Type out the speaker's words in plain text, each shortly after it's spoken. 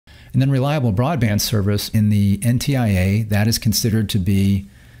And then reliable broadband service in the NTIA, that is considered to be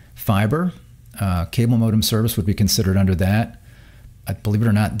fiber. Cable modem service would be considered under that. Believe it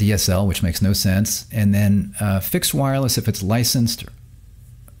or not, DSL, which makes no sense. And then fixed wireless, if it's licensed,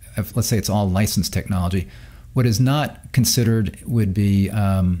 let's say it's all licensed technology. What is not considered would be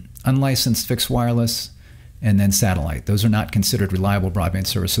unlicensed fixed wireless and then satellite. Those are not considered reliable broadband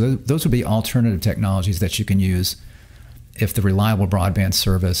service. So those would be alternative technologies that you can use if the reliable broadband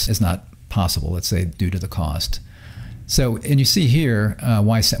service is not possible, let's say due to the cost. So, and you see here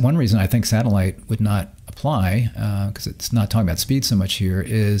why one reason I think satellite would not apply, because it's not talking about speed so much here,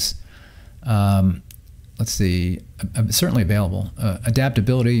 is, let's see, certainly available.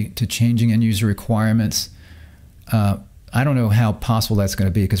 Adaptability to changing end user requirements. I don't know how possible that's going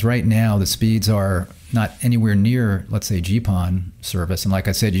to be, because right now the speeds are not anywhere near, let's say, GPON service. And like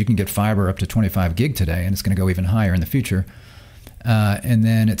I said, you can get fiber up to 25 gig today, and it's going to go even higher in the future. And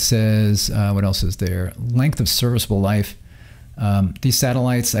then it says, what else is there? Length of serviceable life. These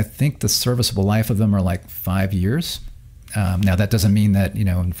satellites, I think the serviceable life of them are like 5 years. Now, that doesn't mean that, you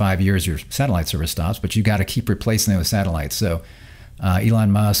know, in 5 years your satellite service stops, but you got to keep replacing those satellites. So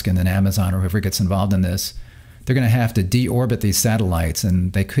Elon Musk and then Amazon or whoever gets involved in this, they're going to have to deorbit these satellites,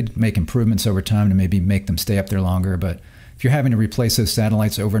 and they could make improvements over time to maybe make them stay up there longer. But if you're having to replace those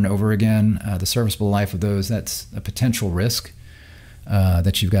satellites over and over again, the serviceable life of those, that's a potential risk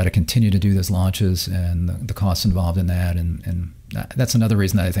that you've got to continue to do those launches and the costs involved in that. And that's another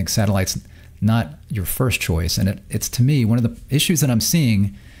reason that I think satellite's not your first choice. And it's to me, one of the issues that I'm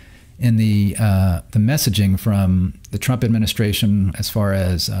seeing in the messaging from the Trump administration as far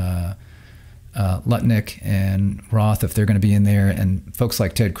as Lutnick and Roth, if they're going to be in there, and folks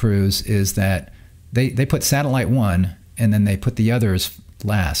like Ted Cruz, is that they put satellite one and then they put the others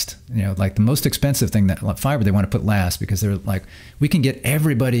last. You know, like the most expensive thing, that like fiber, they want to put last, because they're like, we can get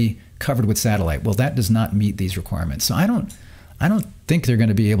everybody covered with satellite. Well, that does not meet these requirements. So I don't think they're going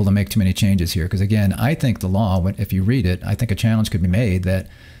to be able to make too many changes here, because again, I think the law, if you read it, I think a challenge could be made that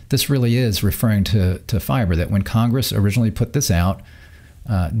this really is referring to fiber, that when Congress originally put this out,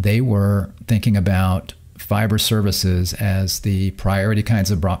 they were thinking about fiber services as the priority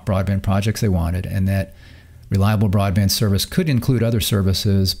kinds of broadband projects they wanted, and that reliable broadband service could include other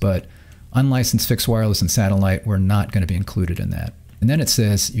services, but unlicensed fixed wireless and satellite were not going to be included in that. And then it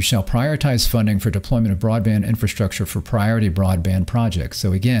says, you shall prioritize funding for deployment of broadband infrastructure for priority broadband projects.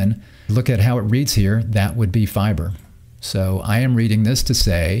 So again, look at how it reads here, that would be fiber. So I am reading this to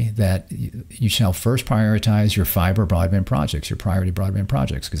say that you shall first prioritize your fiber broadband projects, your priority broadband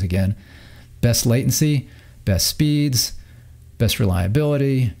projects, because again, best latency, best speeds, best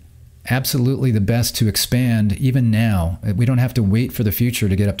reliability, absolutely the best to expand even now. We don't have to wait for the future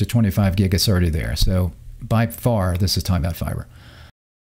to get up to 25 gig, it's already there. So by far, this is talking about fiber.